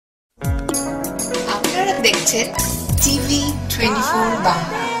দেখছেন TV24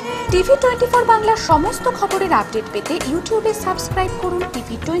 Bangla. TV24 বাংলার সমস্ত খবরের আপডেট পেতে ইউটিউবে সাবস্ক্রাইব করুন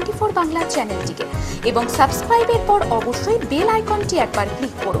TV24 বাংলা চ্যানেলটিকে এবং সাবস্ক্রাইবের পর অবশ্যই বেল আইকনটি একবার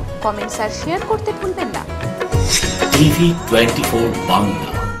ক্লিক করুন। কমেন্টস আর শেয়ার করতে ভুলবেন না। TV24 বাংলা।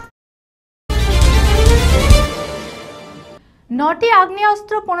 9টি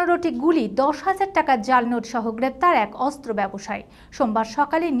আগ্নেয়াস্ত্র, 15টি গুলি, 10,000 টাকার জাল নোট সহ গ্রেপ্তার এক অস্ত্র ব্যবসায়ী। সোমবার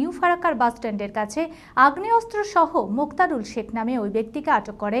সকালে নিউ ফারাক্কার বাস স্ট্যান্ডের কাছে আগ্নেয়াস্ত্র সহ মোক্তারুল শেখ নামে ওই ব্যক্তিকে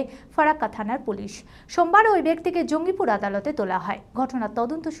আটক করে ফারাক্কা থানার পুলিশ। সোমবার ওই ব্যক্তিকে জঙ্গিপুর আদালতে তোলা হয়। ঘটনার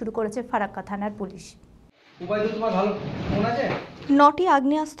তদন্ত শুরু করেছে ফারাক্কা থানার পুলিশ। 9টি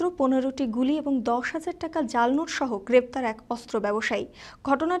আগ্নেয়াস্ত্র, 15টি গুলি এবং 10,000 টাকা জাল নোট সহ গ্রেপ্তার এক অস্ত্র ব্যবসায়ী।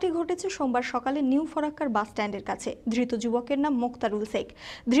 ঘটনাটি ঘটেছে সোমবার সকালে নিউ ফারাক্কার বাস স্ট্যান্ডের কাছে। ধৃত যুবকের নাম মোক্তারুল শেখ।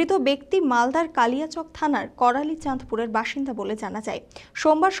 ধৃত ব্যক্তি মালদার কালিয়াচক থানার করালি চাঁদপুরের বাসিন্দা বলে জানা যায়।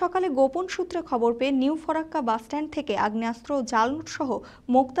 সোমবার সকালে গোপন সূত্রে খবর পেয়ে নিউ ফারাক্কা বাস স্ট্যান্ড থেকে আগ্নেয়াস্ত্র ও জাল নোট সহ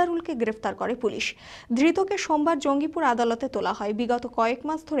মোক্তারুলকে গ্রেফতার করে পুলিশ। ধৃতকে সোমবার জঙ্গিপুর আদালতে তোলা হয়। বিগত কয়েক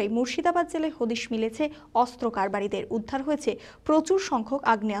মাস ধরেই মুর্শিদাবাদ জেলায় হদিশ মিলেছে অস্ত্র কারবারিদের। উদ্ধার হয়েছে প্রচুর সংখ্যক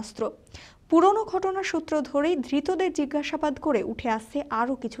আগ্নেয়াস্ত্র। পুরনো ঘটনার সূত্র ধরেই ধৃতদের জিজ্ঞাসাবাদ করে উঠে আসছে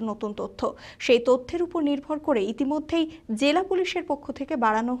আরও কিছু নতুন তথ্য। সেই তথ্যের উপর নির্ভর করে ইতিমধ্যেই জেলা পুলিশের পক্ষ থেকে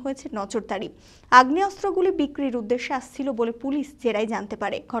বাড়ানো হয়েছে নজরদারি। আগ্নেয়াস্ত্রগুলি বিক্রির উদ্দেশ্যে আসছিল বলে পুলিশ জেরায় জানতে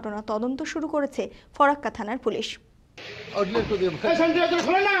পারে। ঘটনা তদন্ত শুরু করেছে ফরাক্কা থানার পুলিশ।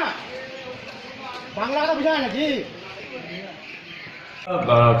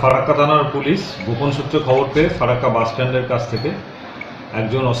 ফারাক্কা থানার পুলিশ গোপন সূত্রে খবর পেয়ে ফারাক্কা বাস স্ট্যান্ডের কাছ থেকে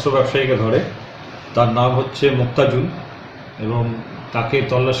একজন অস্ত্র ব্যবসায়ীকে ধরে। তার নাম হচ্ছে মোক্তাজুল এবং তাকে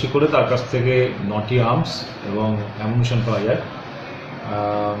তল্লাশি করে তার কাছ থেকে 9টি আর্মস এবং অ্যামুনিশন পাওয়া যায়,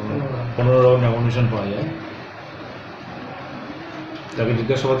 15 রাউন্ড অ্যামুনিশন পাওয়া যায়। তাকে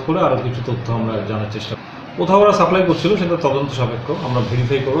জিজ্ঞাসাবাদ করে আরও কিছু তথ্য আমরা জানার চেষ্টা করি। কোথাও ওরা সাপ্লাই করছিল সেটা তদন্ত সাপেক্ষ, আমরা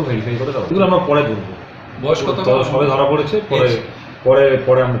ভেরিফাই করে এগুলো আমরা পরে বলবো। বয়স কত সবে ধরা পড়েছে,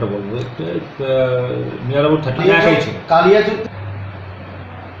 পরে আমরা এটা বলবো। নিয়ার অ্যাবাউট 31 ছিল।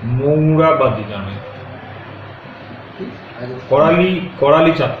 মৌরাবাদী গ্রামে,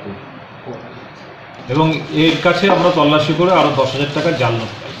 করালি চাঁদপুর। এবং এর কাছে আমরা তল্লাশি করে আরো 10,000 টাকা জাল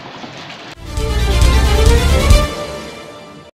নোট।